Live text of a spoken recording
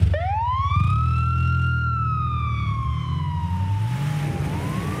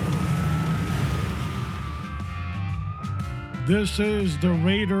This is the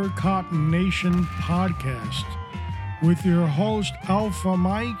Raider Cop Nation podcast with your host Alpha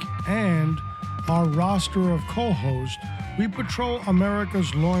Mike and our roster of co-hosts. We patrol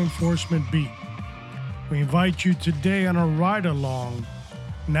America's law enforcement beat. We invite you today on a ride along.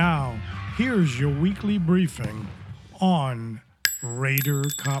 Now, here's your weekly briefing on Raider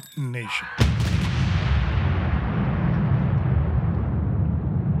Cop Nation.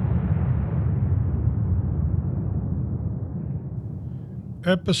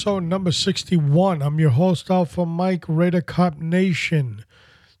 Episode number 61. I'm your host, Alpha Mike, Raider Cop Nation.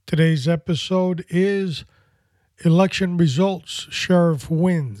 Today's episode is election results, sheriff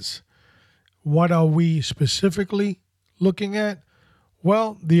wins. What are we specifically looking at?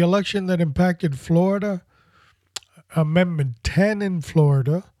 Well, the election that impacted Florida, Amendment 10 in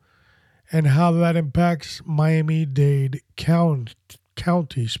Florida, and how that impacts Miami-Dade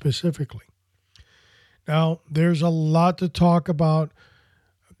County specifically. Now, there's a lot to talk about.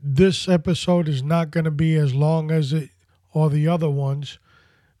 This episode is not going to be as long as all the other ones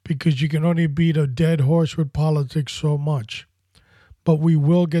because you can only beat a dead horse with politics so much. But we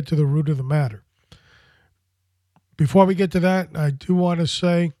will get to the root of the matter. Before we get to that, I do want to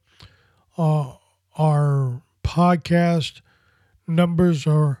say our podcast numbers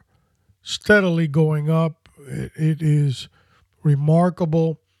are steadily going up. It is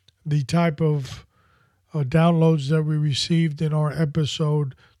remarkable the type of downloads that we received in our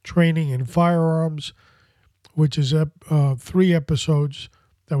episode Training in Firearms, which is 3 episodes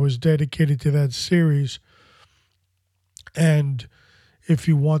that was dedicated to that series. And if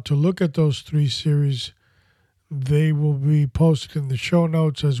you want to look at those 3 series, they will be posted in the show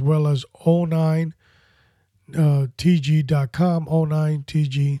notes as well as 09tg.com,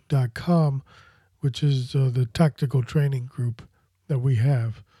 09tg.com, which is the tactical training group that we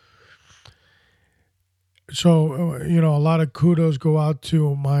have. So, a lot of kudos go out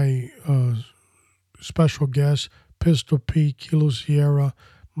to my special guests, Pistol Pete, Kilo Sierra,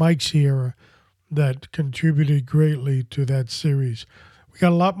 Mike Sierra, that contributed greatly to that series. We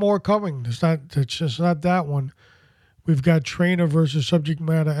got a lot more coming. It's just not that one. We've got trainer versus subject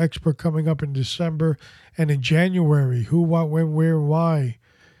matter expert coming up in December, and in January, who, what, when, where, why,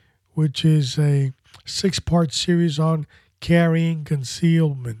 which is a 6-part series on carrying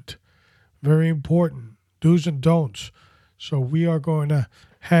concealment. Very important. Do's and don'ts. So we are going to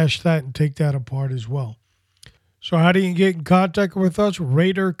hash that and take that apart as well. So how do you get in contact with us?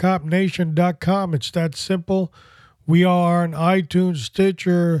 RaiderCopNation.com. It's that simple. We are on iTunes,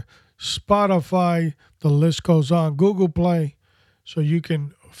 Stitcher, Spotify. The list goes on. Google Play. So you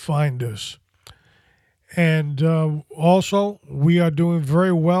can find us. And also, we are doing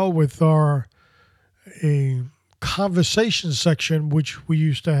very well with our conversation section, which we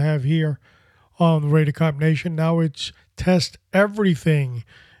used to have here on the Raider Cop Nation. Now it's Test Everything,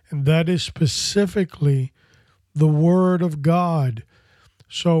 and that is specifically the Word of God.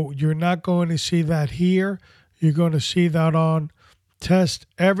 So you're not going to see that here. You're going to see that on Test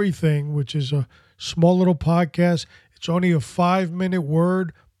Everything, which is a small little podcast. It's only a 5-minute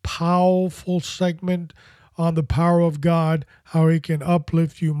word, powerful segment on the power of God, how it can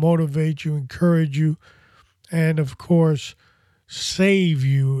uplift you, motivate you, encourage you, and of course, save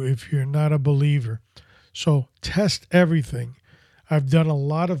you if you're not a believer. So Test Everything. I've done a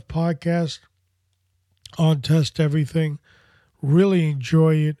lot of podcasts on Test Everything. Really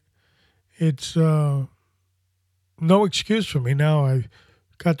enjoy it. It's no excuse for me now. I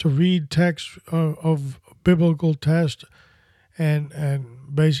got to read text of biblical text and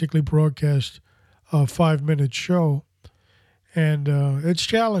basically broadcast a 5-minute show. And it's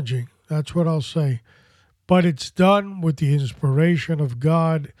challenging. That's what I'll say. But it's done with the inspiration of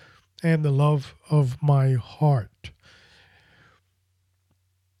God and the love of my heart.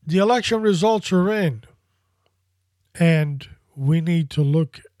 The election results are in, and we need to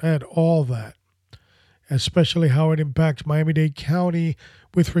look at all that, especially how it impacts Miami-Dade County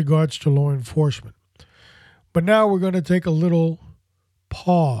with regards to law enforcement. But now we're going to take a little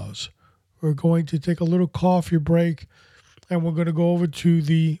pause. We're going to take a little coffee break. And we're going to go over to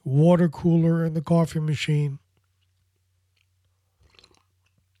the water cooler and the coffee machine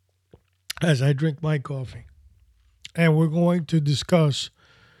as I drink my coffee. And we're going to discuss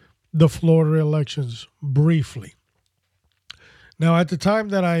the Florida elections briefly. Now, at the time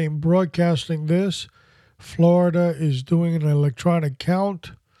that I am broadcasting this, Florida is doing an electronic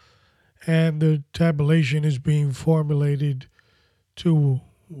count, and the tabulation is being formulated to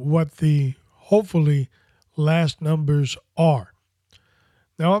what the, hopefully, last numbers are.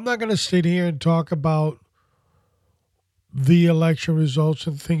 Now, I'm not going to sit here and talk about the election results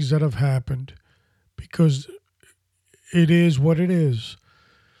and things that have happened because it is what it is.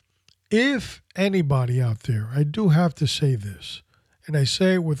 If anybody out there, I do have to say this, and I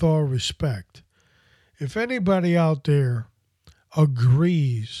say it with all respect, if anybody out there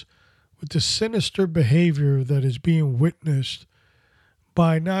agrees with the sinister behavior that is being witnessed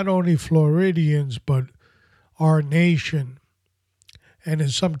by not only Floridians, but our nation, and in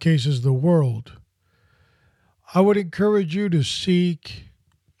some cases the world, I would encourage you to seek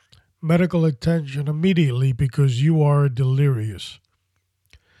medical attention immediately because you are delirious.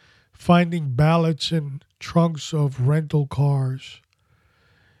 Finding ballots in trunks of rental cars,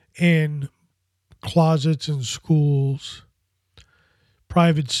 in closets in schools,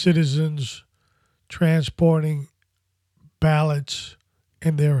 private citizens transporting ballots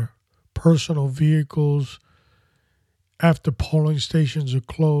in their personal vehicles after polling stations are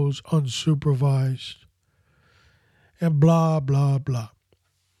closed, unsupervised, and blah, blah, blah.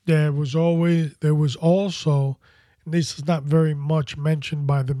 There was also, and this is not very much mentioned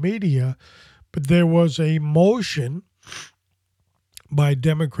by the media, but there was a motion by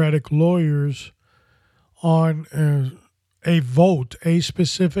Democratic lawyers on a vote, a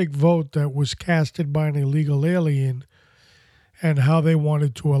specific vote that was casted by an illegal alien and how they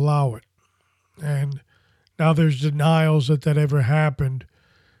wanted to allow it. And now there's denials that ever happened,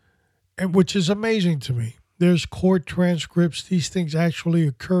 and which is amazing to me. There's court transcripts. These things actually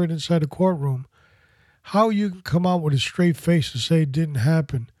occurred inside a courtroom. How you can come out with a straight face and say it didn't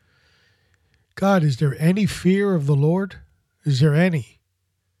happen? God, is there any fear of the Lord? Is there any?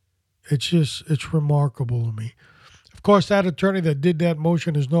 It's remarkable to me. Of course, that attorney that did that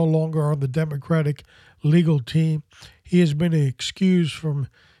motion is no longer on the Democratic legal team. He has been excused from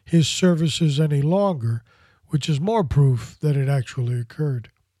his services any longer, which is more proof that it actually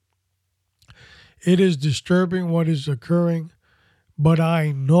occurred. It is disturbing what is occurring, but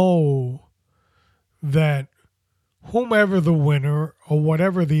I know that whomever the winner or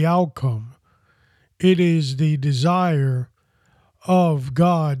whatever the outcome, it is the desire of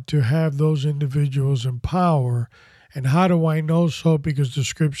God to have those individuals in power. And how do I know so? Because the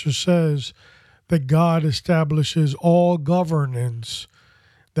scripture says that God establishes all governance.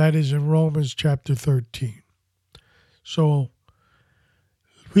 That is in Romans chapter 13. So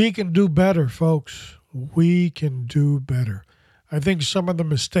we can do better, folks. We can do better. I think some of the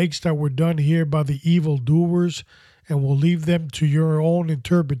mistakes that were done here by the evildoers, and we'll leave them to your own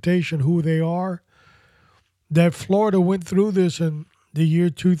interpretation who they are, that Florida went through this in the year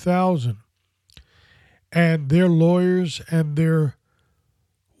 2000. And their lawyers and their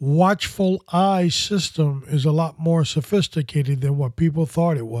watchful eye system is a lot more sophisticated than what people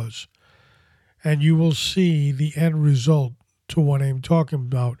thought it was. And you will see the end result to what I'm talking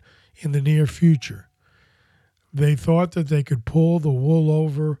about in the near future. They thought that they could pull the wool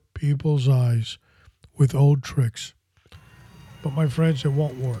over people's eyes with old tricks. But my friends, it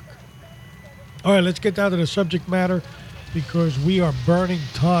won't work. All right, let's get down to the subject matter because we are burning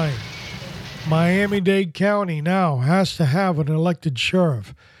time. Miami-Dade County now has to have an elected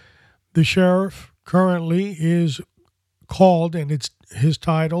sheriff. The sheriff currently is called, and it's his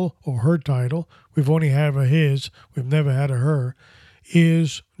title or her title, we've only had a his, we've never had a her,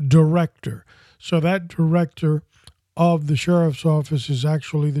 is director. So that director of the sheriff's office is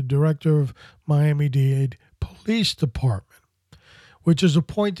actually the director of Miami-Dade Police Department, which is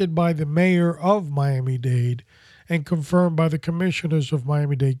appointed by the mayor of Miami-Dade and confirmed by the commissioners of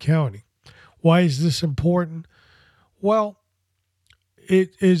Miami-Dade County. Why is this important? Well,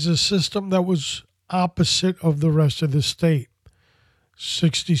 it is a system that was opposite of the rest of the state.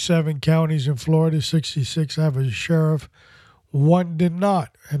 67 counties in Florida, 66 have a sheriff. One did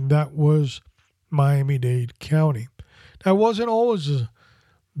not, and that was Miami-Dade County. That was not always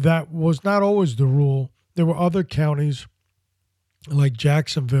the rule. There were other counties like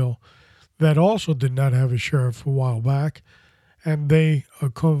Jacksonville that also did not have a sheriff a while back, and they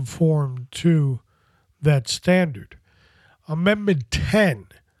conformed to that standard. Amendment 10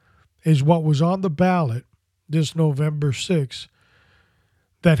 is what was on the ballot this November 6th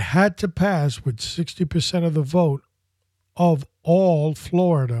that had to pass with 60% of the vote of all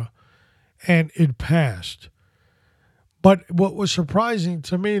Florida, and it passed. But what was surprising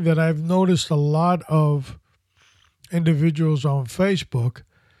to me that I've noticed a lot of individuals on Facebook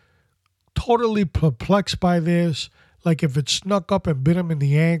totally perplexed by this, like if it snuck up and bit them in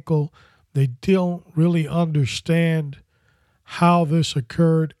the ankle, they don't really understand how this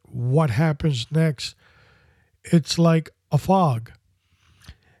occurred, what happens next. It's like a fog.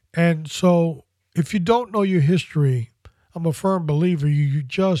 And so if you don't know your history, I'm a firm believer you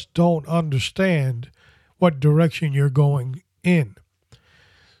just don't understand what direction you're going in.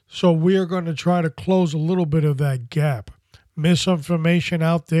 So we are going to try to close a little bit of that gap. Misinformation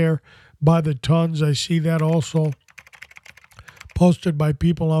out there by the tons. I see that also posted by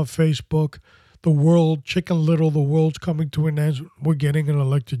people on Facebook. The world, Chicken Little, the world's coming to an end. We're getting an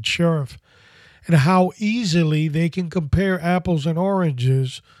elected sheriff. And how easily they can compare apples and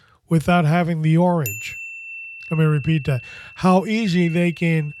oranges without having the orange. Let me repeat that. How easy they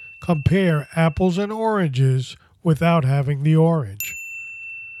can compare apples and oranges without having the orange.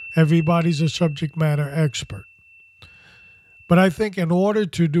 Everybody's a subject matter expert. But I think in order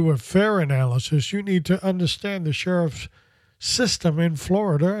to do a fair analysis, you need to understand the sheriff's system in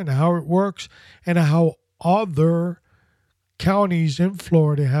Florida and how it works and how other counties in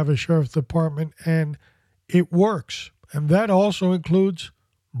Florida have a sheriff's department and it works. And that also includes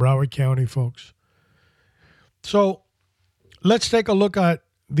Broward County, folks. So let's take a look at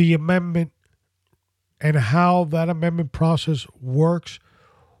the amendment and how that amendment process works,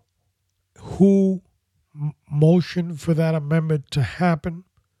 who motioned for that amendment to happen,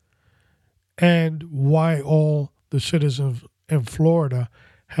 and why all the citizens in Florida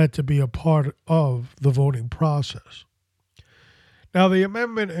had to be a part of the voting process. Now, the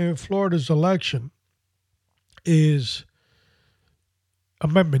amendment in Florida's election is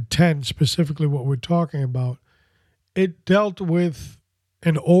Amendment 10, specifically what we're talking about. It dealt with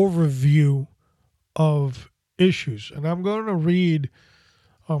an overview of issues. And I'm going to read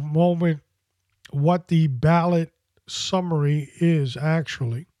a moment what the ballot summary is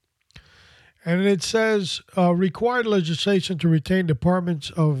actually. And it says, required legislation to retain departments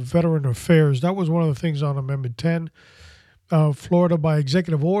of veteran affairs. That was one of the things on Amendment 10. Florida, by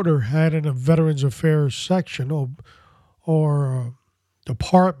executive order, had a Veterans Affairs section or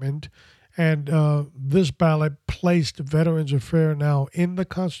department, and this ballot placed Veterans Affairs now in the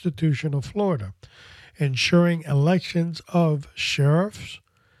Constitution of Florida, ensuring elections of sheriffs,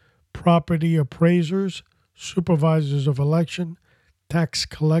 property appraisers, supervisors of election, tax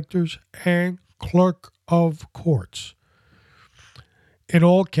collectors, and clerk of courts in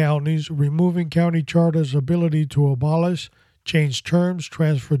all counties, removing county charters' ability to abolish, change terms,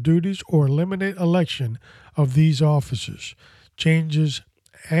 transfer duties, or eliminate election of these officers. Changes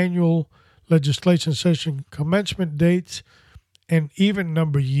annual legislation session commencement dates and even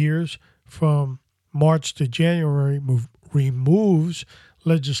number years from March to January, removes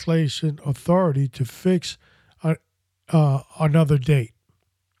legislation authority to fix another date,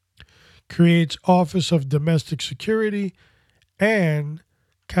 creates Office of Domestic Security and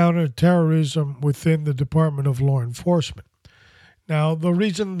counterterrorism within the Department of Law Enforcement. Now, the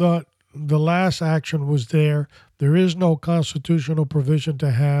reason that the last action was there is no constitutional provision to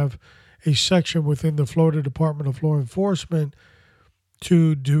have a section within the Florida Department of Law Enforcement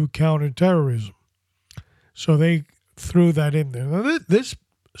to do counterterrorism. So they threw that in there. Now, this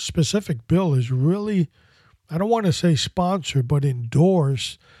specific bill is really, I don't want to say sponsored, but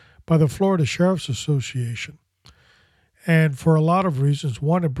endorsed by the Florida Sheriff's Association. And for a lot of reasons.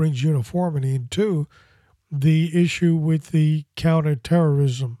 One, it brings uniformity, and two, the issue with the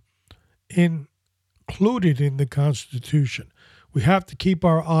counterterrorism included in the Constitution. We have to keep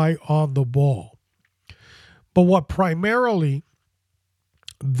our eye on the ball. But what primarily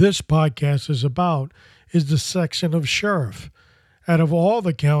this podcast is about is the section of sheriff. Out of all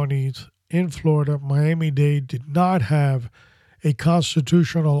the counties in Florida, Miami-Dade did not have a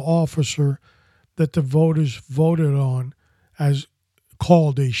constitutional officer that the voters voted on as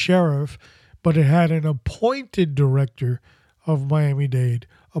called a sheriff, but it had an appointed director of Miami-Dade,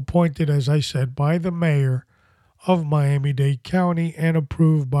 appointed, as I said, by the mayor of Miami-Dade County and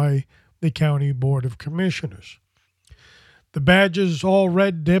approved by the County Board of Commissioners. The badges all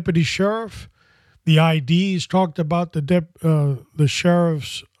read deputy sheriff. The IDs talked about the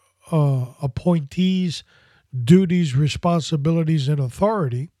sheriff's appointees, duties, responsibilities, and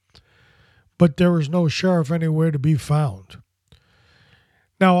authority, but there was no sheriff anywhere to be found.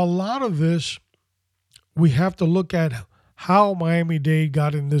 Now, a lot of this, we have to look at how Miami-Dade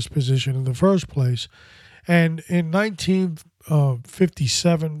got in this position in the first place. And in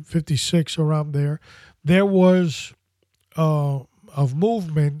 1957, 56, around there was a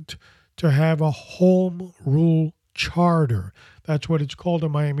movement to have a home rule charter. That's what it's called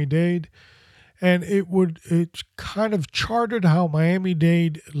in Miami-Dade. And it kind of chartered how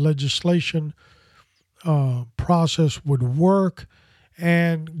Miami-Dade legislation process would work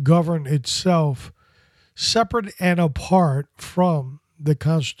and govern itself separate and apart from the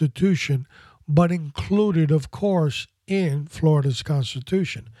Constitution, but included, of course, in Florida's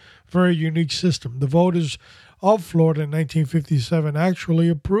Constitution. Very unique system. The voters of Florida in 1957 actually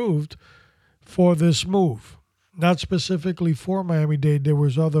approved for this move. not specifically for Miami-Dade. There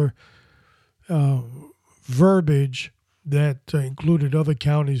was other uh, verbiage that included other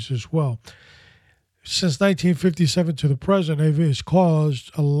counties as well. Since 1957 to the present, it has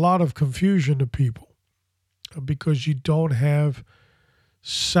caused a lot of confusion to people because you don't have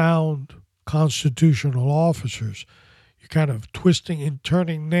sound constitutional officers. You're kind of twisting and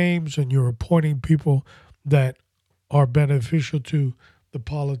turning names, and you're appointing people that are beneficial to the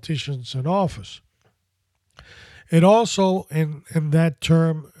politicians in office. It also, in that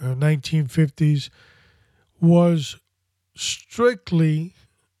term, 1950s, was strictly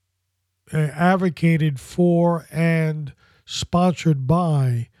advocated for and sponsored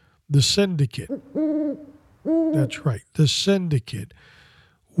by the syndicate. That's right, the syndicate,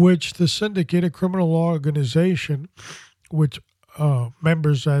 which the syndicate, a criminal law organization, which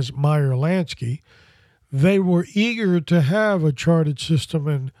members as Meyer Lansky, they were eager to have a chartered system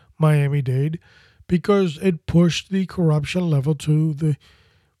in Miami-Dade because it pushed the corruption level to the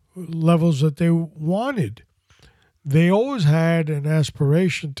levels that they wanted. They always had an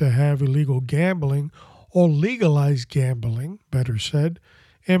aspiration to have illegal gambling or legalized gambling, better said,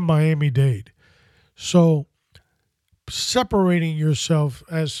 in Miami-Dade. So separating yourself,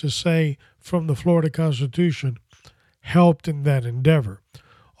 as to say, from the Florida Constitution helped in that endeavor.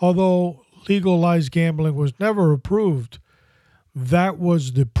 Although legalized gambling was never approved, that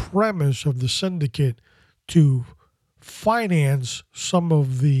was the premise of the syndicate to finance some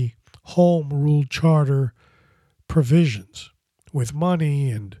of the home rule charter provisions with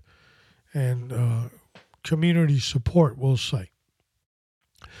money and community support, we'll say.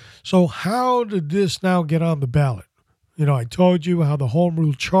 So how did this now get on the ballot? I told you how the home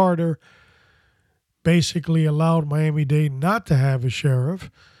rule charter basically allowed Miami-Dade not to have a sheriff,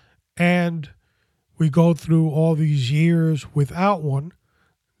 and we go through all these years without one.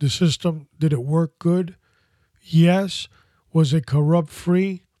 The system, did it work good? Yes. Was it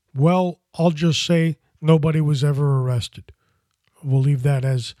corrupt-free? Well, I'll just say nobody was ever arrested. We'll leave that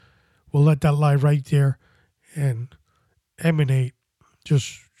as, we'll let that lie right there and emanate,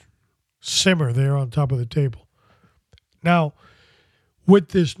 just simmer there on top of the table. Now, with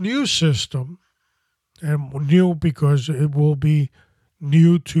this new system, and new because it will be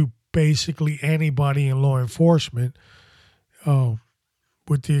new to basically anybody in law enforcement,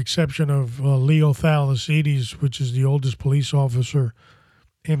 with the exception of Leo Thalassides, which is the oldest police officer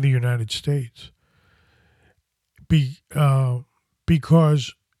in the United States.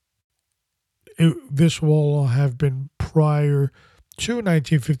 Because this will have been prior to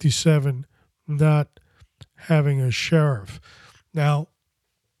 1957 not having a sheriff. Now,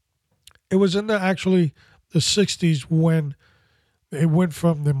 it was in the 60s when it went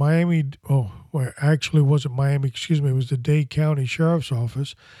from the it wasn't Miami, it was the Dade County Sheriff's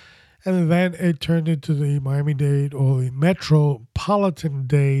Office, and then it turned into the Miami-Dade, or the Metropolitan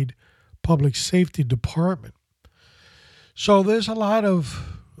Dade Public Safety Department. So there's a lot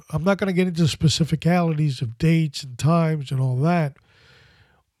of, I'm not going to get into specificalities of dates and times and all that,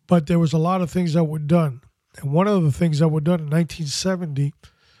 but there was a lot of things that were done. And one of the things that were done in 1970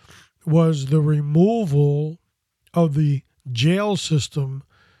 was the removal of the jail system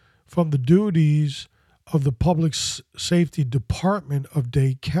from the duties of the Public Safety Department of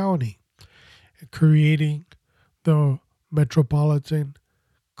Dade County, creating the Metropolitan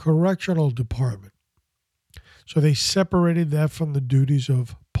Correctional Department. So they separated that from the duties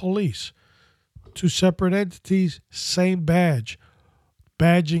of police. Two separate entities, same badge.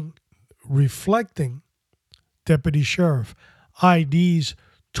 Badging reflecting deputy sheriff. IDs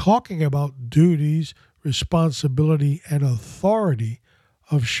talking about duties, responsibility, and authority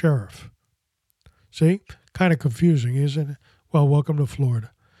of sheriff. See? Kind of confusing, isn't it? Well, welcome to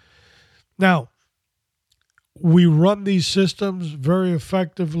Florida. Now, we run these systems very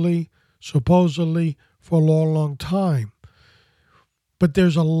effectively, supposedly, for a long, long time. But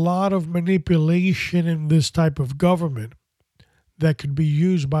there's a lot of manipulation in this type of government that could be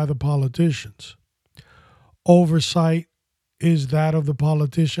used by the politicians. Oversight is that of the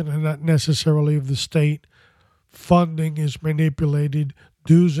politician and not necessarily of the state. Funding is manipulated.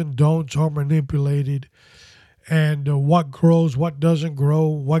 Do's and don'ts are manipulated. And what grows, what doesn't grow,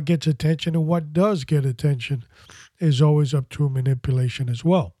 what gets attention and what does get attention is always up to manipulation as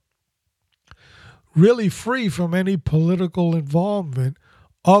well. Really free from any political involvement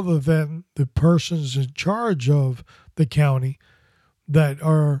other than the persons in charge of the county that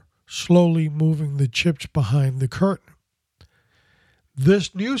are slowly moving the chips behind the curtain.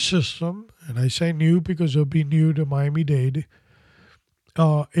 This new system, and I say new because it'll be new to Miami-Dade,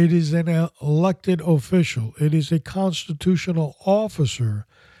 it is an elected official. It is a constitutional officer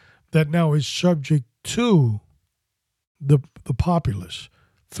that now is subject to the populace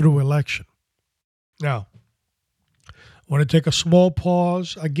through election. Now, I want to take a small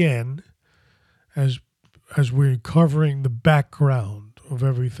pause again as we're covering the background of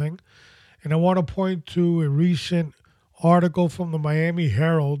everything. And I want to point to a recent article from the Miami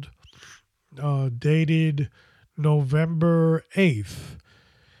Herald dated November 8th.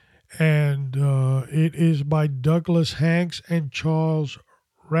 And it is by Douglas Hanks and Charles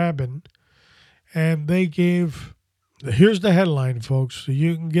Rabin. And they gave, here's the headline, folks, so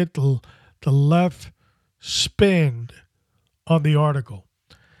you can get the left spin on the article.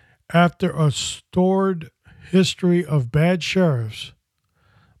 After a storied history of bad sheriffs,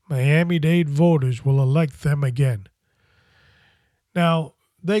 Miami-Dade voters will elect them again. Now,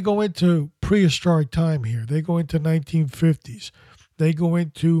 they go into prehistoric time here. They go into 1950s. They go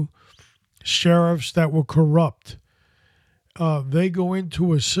into sheriffs that were corrupt. They go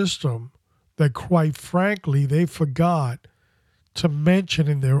into a system that, quite frankly, they forgot to mention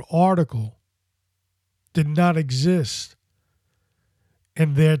in their article did not exist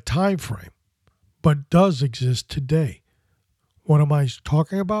in their time frame, but does exist today. What am I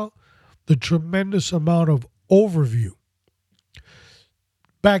talking about? The tremendous amount of overview.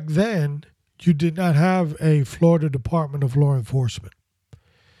 Back then, you did not have a Florida Department of Law Enforcement.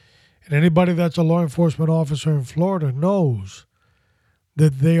 And anybody that's a law enforcement officer in Florida knows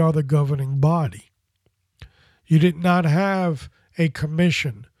that they are the governing body. You did not have a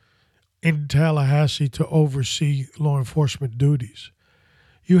commission in Tallahassee to oversee law enforcement duties.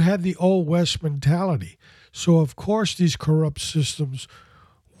 You had the Old West mentality. So, of course, these corrupt systems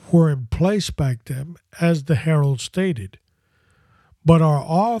were in place back then, as the Herald stated. But our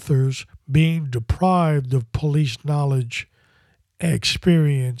authors, being deprived of police knowledge,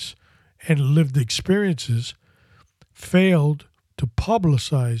 experience, and lived experiences, failed to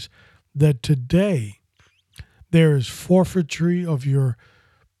publicize that today there is forfeiture of your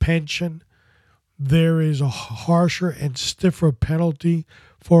pension. There is a harsher and stiffer penalty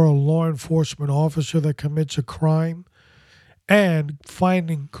for a law enforcement officer that commits a crime. And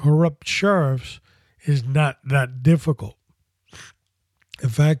finding corrupt sheriffs is not that difficult. In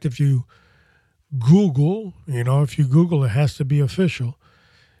fact, if you Google, it has to be official,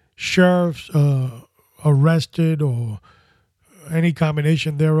 sheriffs arrested or any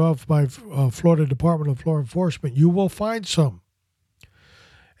combination thereof by Florida Department of Law Enforcement, you will find some.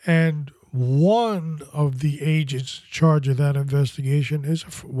 And one of the agents in charge of that investigation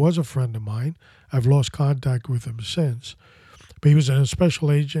was a friend of mine. I've lost contact with him since. But he was a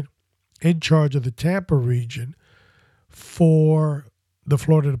special agent in charge of the Tampa region for the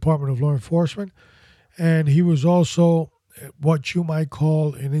Florida Department of Law Enforcement. And he was also what you might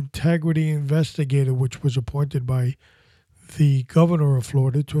call an integrity investigator, which was appointed by the governor of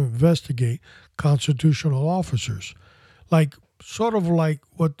Florida to investigate constitutional officers. Sort of like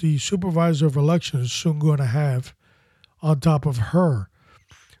what the supervisor of elections is soon going to have on top of her.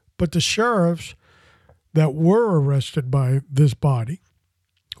 But the sheriffs that were arrested by this body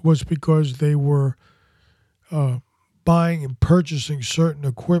was because they were buying and purchasing certain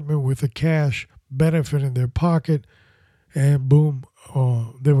equipment with a cash benefit in their pocket, and boom,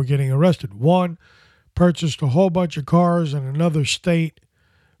 they were getting arrested. One purchased a whole bunch of cars in another state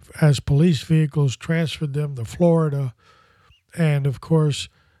as police vehicles, transferred them to Florida, and of course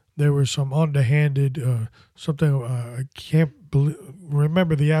there was some underhanded something. I can't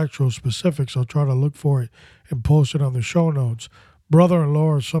remember the actual specifics. I'll try to look for it and post it on the show notes. Brother-in-law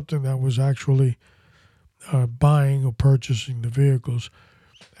or something that was actually buying or purchasing the vehicles.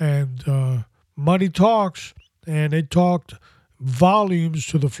 And money talks, and it talked volumes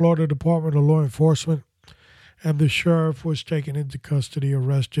to the Florida Department of Law Enforcement, and the sheriff was taken into custody,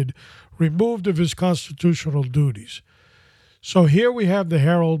 arrested, removed of his constitutional duties. So here we have the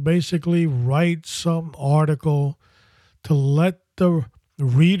Herald basically write some article to let the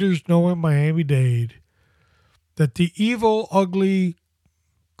readers know in Miami-Dade that the evil, ugly,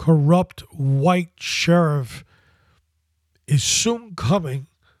 corrupt white sheriff is soon coming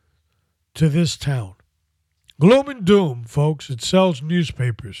to this town. Gloom and doom, folks. It sells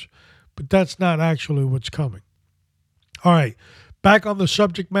newspapers, but that's not actually what's coming. All right, back on the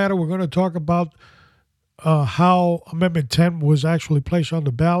subject matter, we're going to talk about how Amendment 10 was actually placed on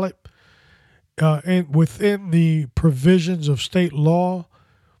the ballot. And within the provisions of state law,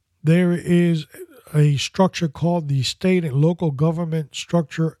 there is a structure called the State and Local Government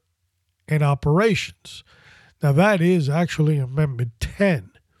Structure and Operations. Now, that is actually Amendment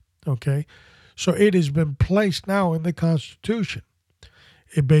 10, okay? So it has been placed now in the Constitution.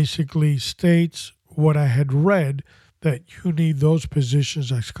 It basically states what I had read, that you need those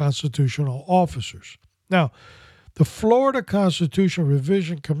positions as constitutional officers. Now, The Florida Constitution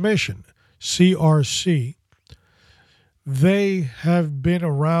Revision Commission, CRC, they have been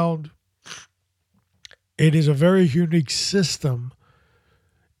around. It is a very unique system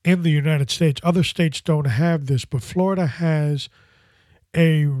in the United States. Other states don't have this, but Florida has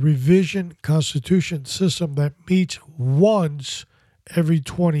a revision constitution system that meets once every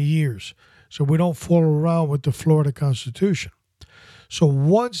 20 years. So we don't fool around with the Florida Constitution. So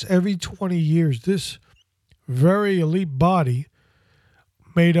once every 20 years, this very elite body,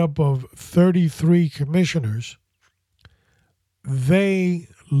 made up of 33 commissioners, they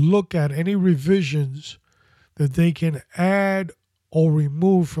look at any revisions that they can add or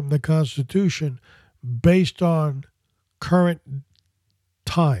remove from the Constitution based on current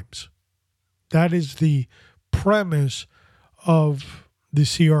times. That is the premise of the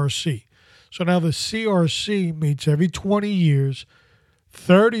CRC. So now the CRC meets every 20 years.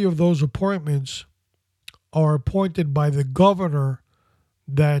 30 of those appointments are appointed by the governor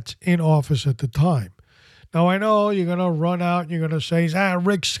that's in office at the time. Now I know you're going to run out and you're going to say,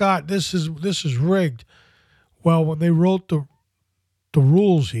 Rick Scott, this is rigged. Well, when they wrote the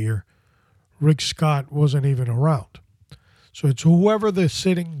rules here, Rick Scott wasn't even around. So it's whoever the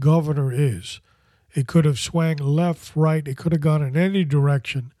sitting governor is. It could have swung left, right. It could have gone in any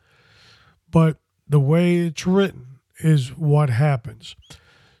direction. But the way it's written is what happens.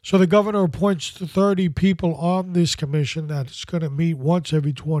 So the governor appoints 30 people on this commission that's going to meet once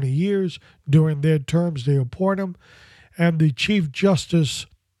every 20 years. During their terms, they appoint them. And the Chief Justice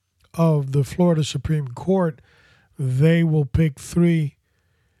of the Florida Supreme Court, they will pick 3.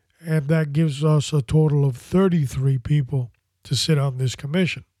 And that gives us a total of 33 people to sit on this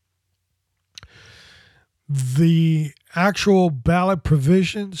commission. The actual ballot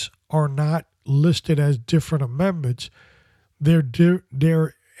provisions are not listed as different amendments. They're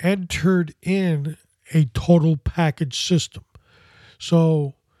entered in a total package system.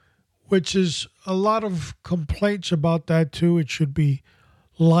 So, which is a lot of complaints about that too. It should be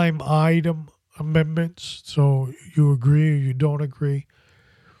line item amendments. So you agree or you don't agree.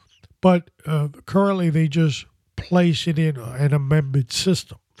 But currently they just place it in an amendment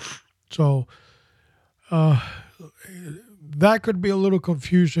system. So that could be a little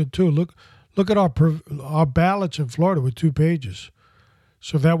confusion too. Look at our ballots in Florida with 2 pages.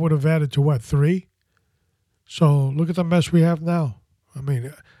 So that would have added to what, 3? So look at the mess we have now. I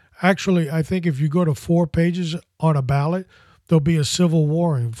mean, actually, I think if you go to 4 pages on a ballot, there'll be a civil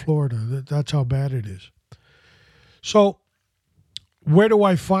war in Florida. That's how bad it is. So where do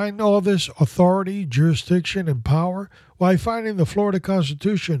I find all this authority, jurisdiction, and power? Well, I find in the Florida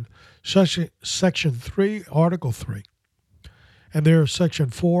Constitution, Section 3, Article 3. And there are Section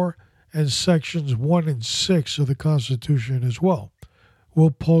 4 and Sections 1 and 6 of the Constitution as well.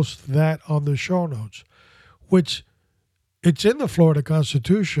 We'll post that on the show notes, which it's in the Florida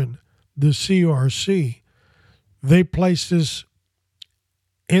Constitution, the CRC. They place this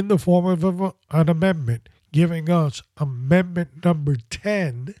in the form of an amendment, giving us Amendment number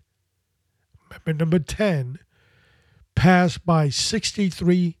 10, passed by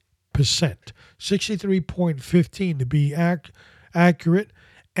 63%, 63.15 to be accurate.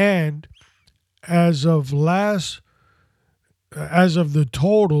 And as of the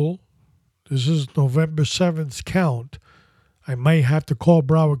total, this is November 7th count. I may have to call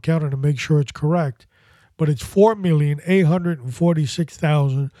Broward County to make sure it's correct, but it's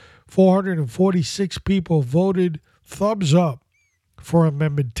 4,846,446 people voted thumbs up for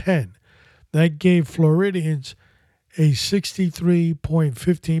Amendment 10. That gave Floridians a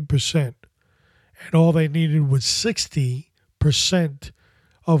 63.15%, and all they needed was 60%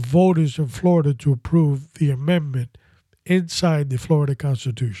 of voters in Florida to approve the amendment inside the Florida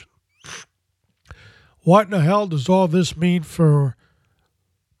Constitution. What in the hell does all this mean for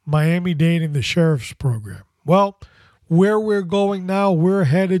Miami-Dade and the Sheriff's Program? Well, where we're going now, we're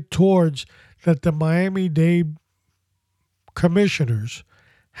headed towards that the Miami-Dade commissioners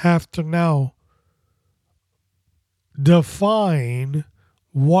have to now define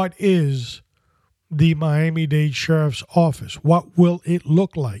what is the Miami-Dade Sheriff's Office. What will it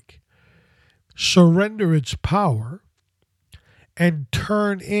look like? Surrender its power and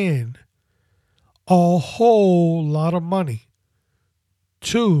turn in a whole lot of money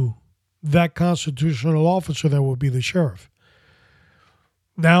to that constitutional officer that will be the sheriff.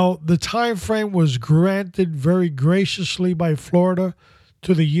 Now, the time frame was granted very graciously by Florida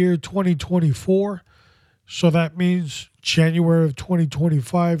to the year 2024. So that means January of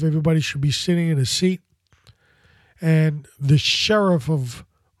 2025, everybody should be sitting in a seat. And the sheriff of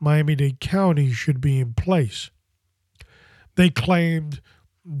Miami-Dade County should be in place. They claimed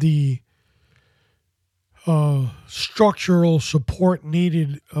the structural support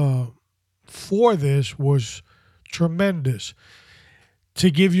needed for this was tremendous. To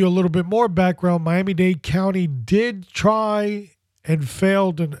give you a little bit more background, Miami-Dade County did try and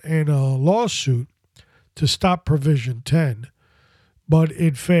failed in a lawsuit to stop Provision 10, but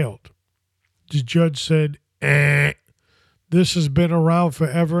it failed. The judge said, this has been around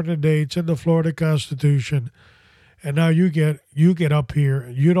forever and a day. It's in the Florida Constitution. And now you get up here,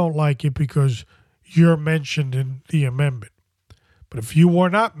 you don't like it because you're mentioned in the amendment. But if you were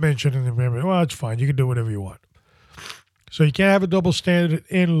not mentioned in the amendment, well, it's fine. You can do whatever you want. So you can't have a double standard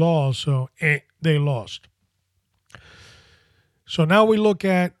in law, so they lost. So now we look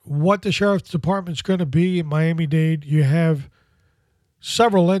at what the sheriff's department's going to be in Miami-Dade. You have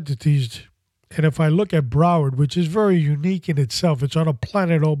several entities, and if I look at Broward, which is very unique in itself, it's on a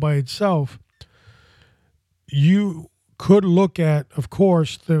planet all by itself, you could look at, of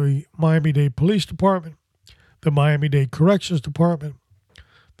course, the Miami-Dade Police Department, the Miami-Dade Corrections Department,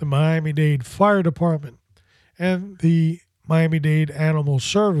 the Miami-Dade Fire Department, and the Miami-Dade Animal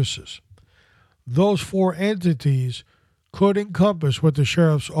Services. Those four entities could encompass what the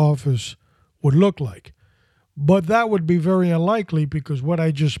sheriff's office would look like. But that would be very unlikely because what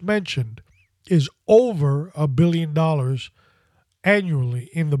I just mentioned is over $1 billion annually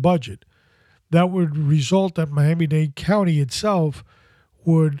in the budget. That would result that Miami-Dade County itself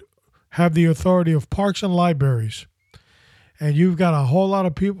would have the authority of parks and libraries. And you've got a whole lot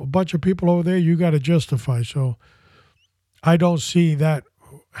of people, a bunch of people over there you got to justify. So I don't see that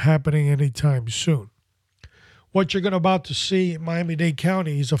happening anytime soon. What you're about to see in Miami-Dade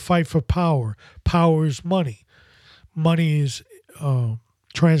County is a fight for power. Power is money. Money is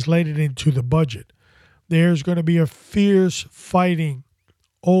translated into the budget. There's going to be a fierce fighting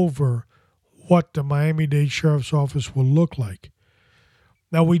over what the Miami-Dade Sheriff's Office will look like.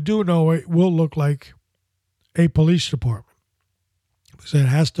 Now, we do know it will look like a police department because it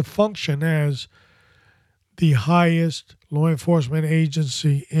has to function as the highest law enforcement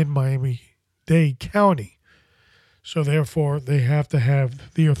agency in Miami-Dade County. So, therefore, they have to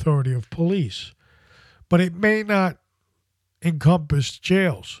have the authority of police. But it may not encompass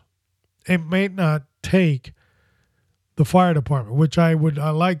jails. It may not take the fire department, which I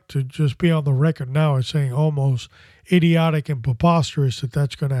like to just be on the record now as saying almost idiotic and preposterous that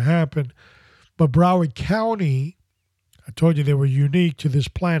that's going to happen. But Broward County, I told you they were unique to this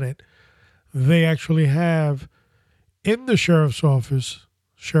planet. They actually have in the sheriff's office,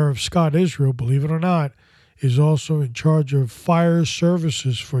 Sheriff Scott Israel, believe it or not, is also in charge of fire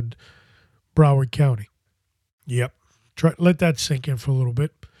services for Broward County. Yep. Let that sink in for a little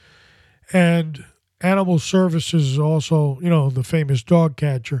bit. And Animal Services is also, the famous dog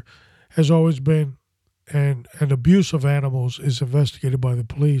catcher has always been, and abuse of animals is investigated by the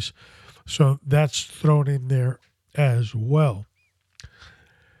police. So that's thrown in there as well.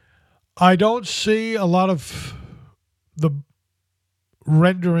 I don't see a lot of the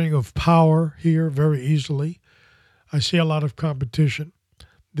rendering of power here very easily. I see a lot of competition.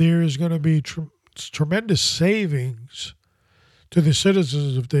 There is going to be tremendous savings to the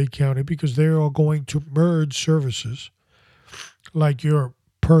citizens of Dade County because they are going to merge services like your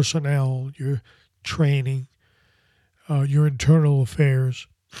personnel, your training, your internal affairs.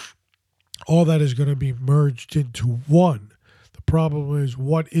 All that is going to be merged into one. The problem is,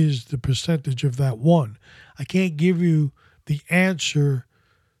 what is the percentage of that one? I can't give you the answer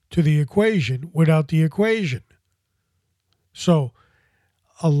to the equation without the equation. So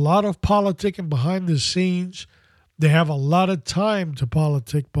a lot of politicking behind the scenes. They have a lot of time to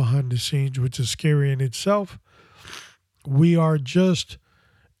politic behind the scenes, which is scary in itself. We are just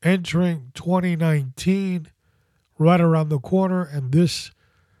entering 2019 right around the corner, and this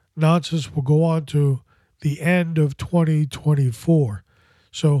nonsense will go on to the end of 2024.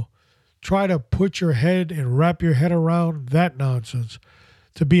 So try to put your head and wrap your head around that nonsense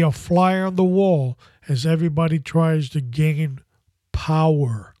to be a fly on the wall as everybody tries to gain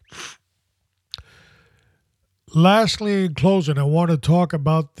power. Lastly, in closing, I want to talk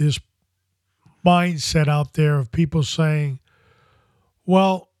about this mindset out there of people saying,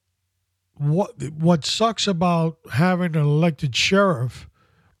 well, what sucks about having an elected sheriff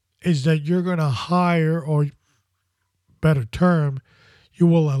is that you're going to hire, or better term, you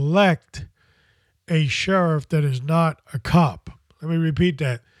will elect a sheriff that is not a cop. Let me repeat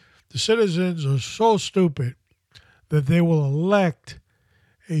that. The citizens are so stupid that they will elect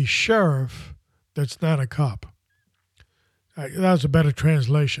a sheriff that's not a cop. That was a better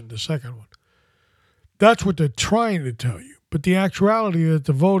translation, the second one. That's what they're trying to tell you. But the actuality is that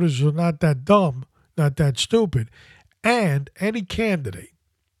the voters are not that dumb, not that stupid. And any candidate,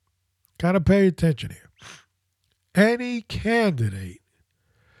 got to pay attention here. any candidate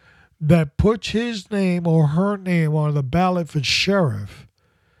that puts his name or her name on the ballot for sheriff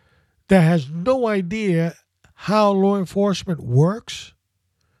that has no idea how law enforcement works.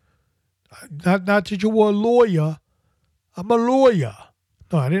 Not that you were a lawyer. I'm a lawyer.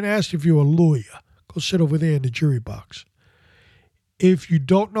 No, I didn't ask if you were a lawyer. Go sit over there in the jury box. If you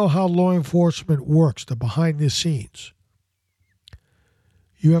don't know how law enforcement works, the behind the scenes,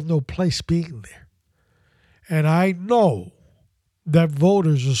 you have no place being there. And I know that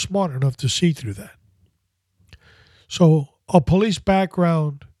voters are smart enough to see through that. So a police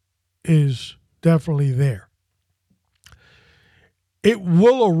background is definitely there. It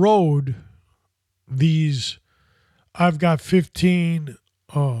will erode these, I've got 15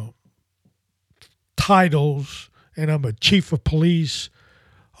 titles, and I'm a chief of police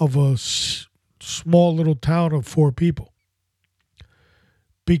of a small little town of 4 people.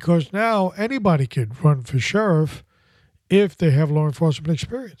 Because now anybody could run for sheriff if they have law enforcement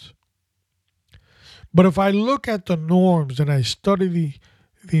experience. But if I look at the norms and I study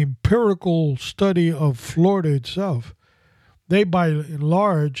the empirical study of Florida itself, they by and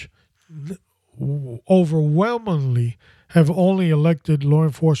large overwhelmingly have only elected law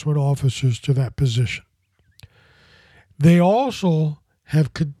enforcement officers to that position. They also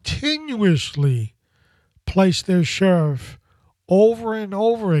have continuously placed their sheriff over and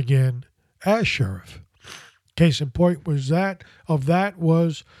over again as sheriff. Case in point was that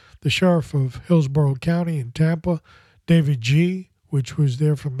was the sheriff of Hillsborough County in Tampa, David G., which was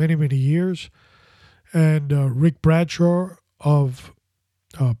there for many, many years, and Rick Bradshaw of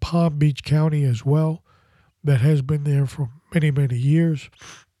Palm Beach County as well, that has been there for many, many years,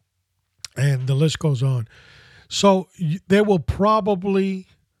 and the list goes on. So they will probably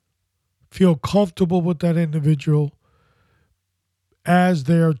feel comfortable with that individual as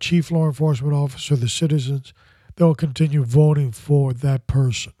their chief law enforcement officer. The citizens, they'll continue voting for that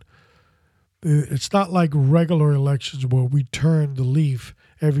person. It's not like regular elections where we turn the leaf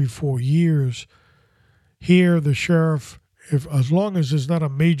every 4 years. Here, the sheriff, as long as there's not a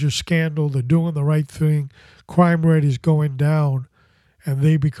major scandal, they're doing the right thing, crime rate is going down, and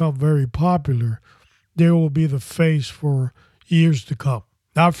they become very popular, they will be the face for years to come.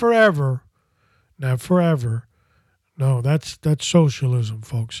 Not forever. Not forever. No, that's socialism,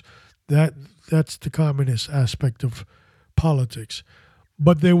 folks. That's the communist aspect of politics.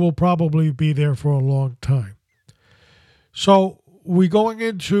 But they will probably be there for a long time. So we're going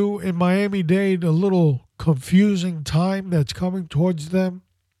into, in Miami-Dade, a little confusing time that's coming towards them.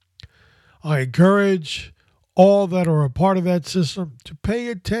 I encourage all that are a part of that system to pay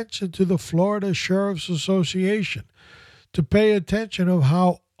attention to the Florida Sheriff's Association, to pay attention of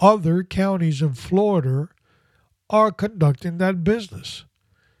how other counties in Florida are conducting that business.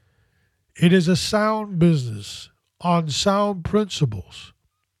 It is a sound business on sound principles.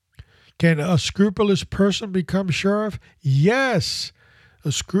 Can a scrupulous person become sheriff? Yes.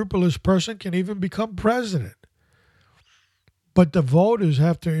 A scrupulous person can even become president. But the voters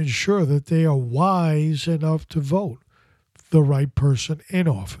have to ensure that they are wise enough to vote the right person in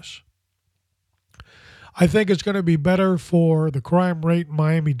office. I think it's going to be better for the crime rate in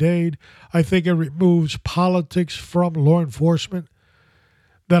Miami-Dade. I think it removes politics from law enforcement.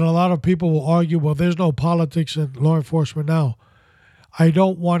 That a lot of people will argue, well, there's no politics in law enforcement now. I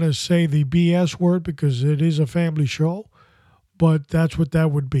don't want to say the BS word because it is a family show, but that's what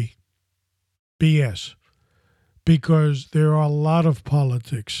that would be. BS. Because there are a lot of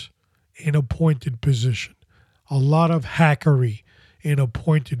politics in appointed position, a lot of hackery in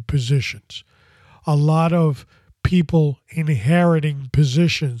appointed positions, a lot of people inheriting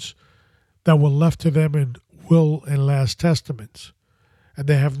positions that were left to them in will and last testaments. And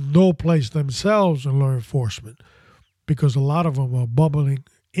they have no place themselves in law enforcement because a lot of them are bumbling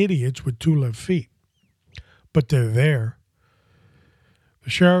idiots with 2 left feet. But they're there. The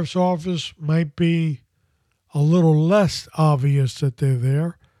sheriff's office might be a little less obvious that they're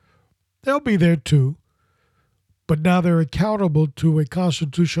there. They'll be there too. But now they're accountable to a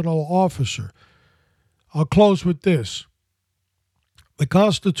constitutional officer. I'll close with this. The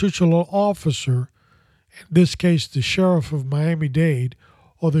constitutional officer, in this case the sheriff of Miami-Dade,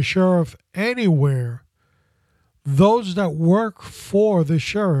 or the sheriff anywhere, those that work for the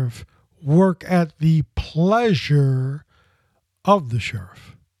sheriff work at the pleasure of the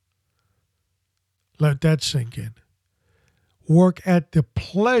sheriff. Let that sink in. Work at the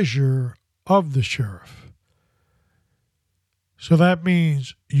pleasure of the sheriff. So that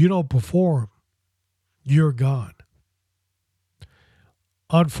means you don't perform, you're gone.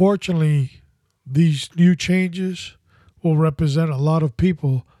 Unfortunately, these new changes will represent a lot of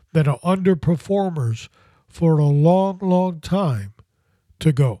people that are underperformers for a long, long time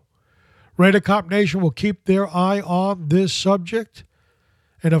to go. Raider Cop Nation will keep their eye on this subject.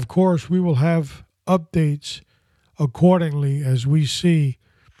 And of course, we will have updates accordingly as we see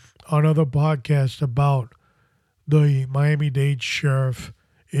on other podcasts about the Miami-Dade Sheriff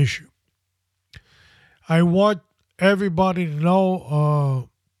issue. I want everybody to know,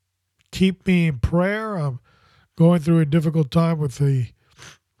 keep me in prayer. I'm going through a difficult time with a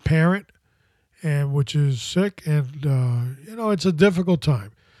parent, and which is sick, and it's a difficult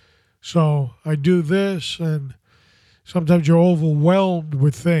time. So I do this, and sometimes you're overwhelmed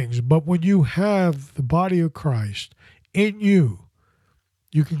with things. But when you have the body of Christ in you,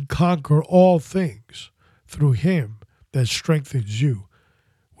 you can conquer all things through him that strengthens you,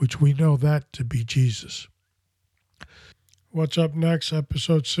 which we know that to be Jesus. What's up next?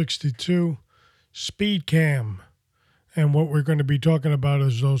 Episode 62, Speed Cam. And what we're going to be talking about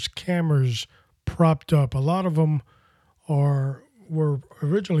is those cameras propped up. A lot of them were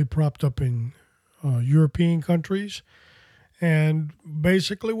originally propped up in European countries. And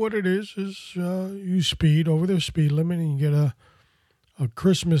basically what it is you speed over the speed limit and you get a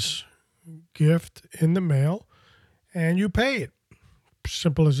Christmas gift in the mail and you pay it.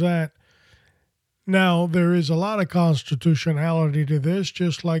 Simple as that. Now, there is a lot of constitutionality to this,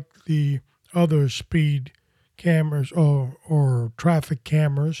 just like the other speed cameras or traffic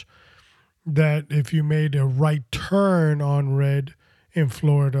cameras, that if you made a right turn on red in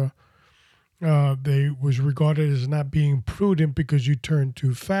Florida, they was regarded as not being prudent because you turned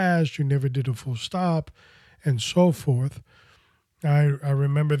too fast, you never did a full stop, and so forth. I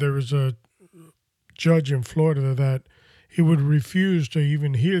remember there was a judge in Florida that he would refuse to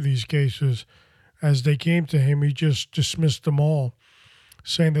even hear these cases as they came to him. He just dismissed them all,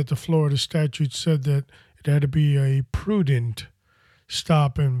 saying that the Florida statute said that it had to be a prudent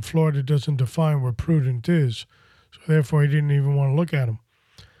stop, and Florida doesn't define what prudent is. So therefore, he didn't even want to look at them.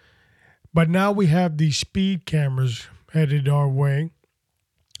 But now we have these speed cameras headed our way.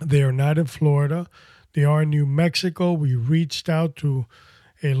 They are not in Florida. They are in New Mexico. We reached out to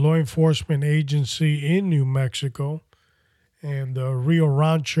a law enforcement agency in New Mexico and the Rio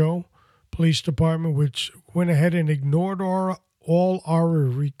Rancho Police Department, which went ahead and ignored all our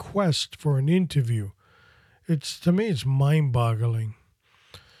requests for an interview. To me, it's mind-boggling.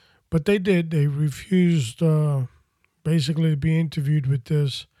 But they did. They refused basically to be interviewed with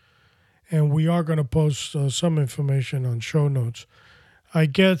this. And we are going to post some information on show notes. I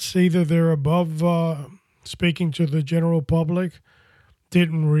guess either they're above speaking to the general public,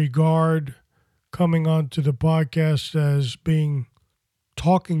 didn't regard coming onto the podcast as being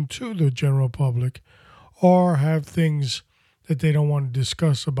talking to the general public, or have things that they don't want to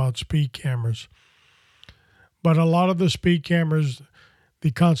discuss about speed cameras. But a lot of the speed cameras,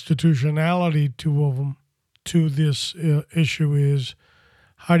 the constitutionality to this issue is,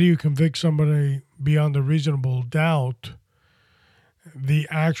 how do you convict somebody beyond a reasonable doubt? The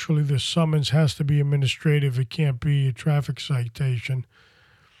summons has to be administrative. It can't be a traffic citation.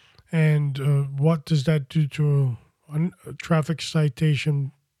 And what does that do to a traffic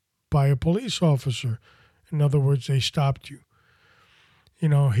citation by a police officer? In other words, they stopped you.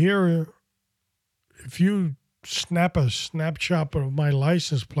 Here, if you snap a snapshot of my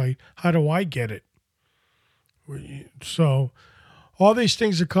license plate, how do I get it? So all these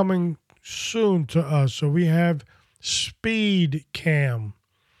things are coming soon to us. So we have Speed Cam,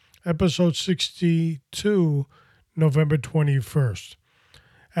 episode 62, November 21st.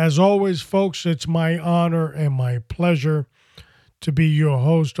 As always, folks, it's my honor and my pleasure to be your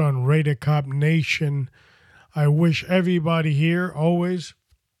host on Raider Cop Nation. I wish everybody here always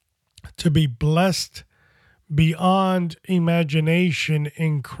to be blessed beyond imagination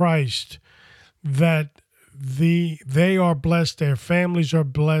in Christ, that they are blessed, their families are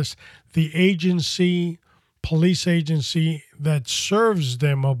blessed, the police agency that serves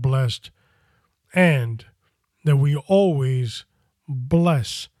them are blessed, and that we always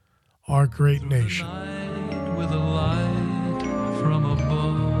bless our great nation. With a light from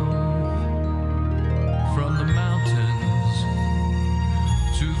above, from the mountains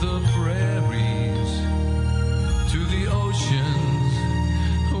to the prairies, to the oceans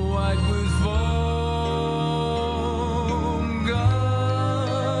white with foam.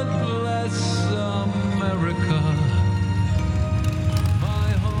 God bless America,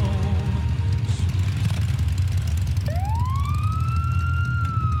 my home.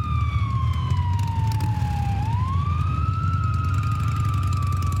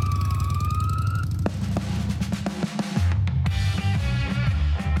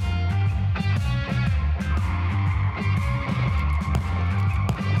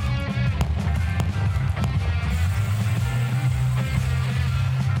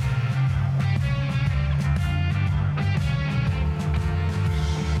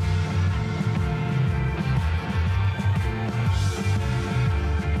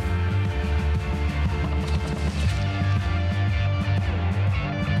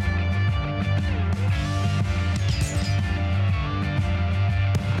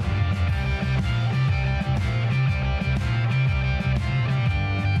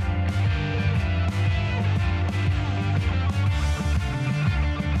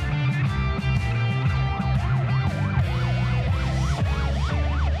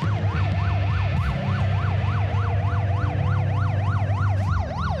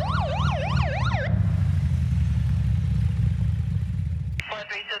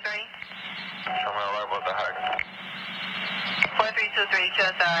 Delta High. 4323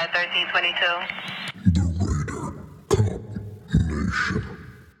 QSR 1322.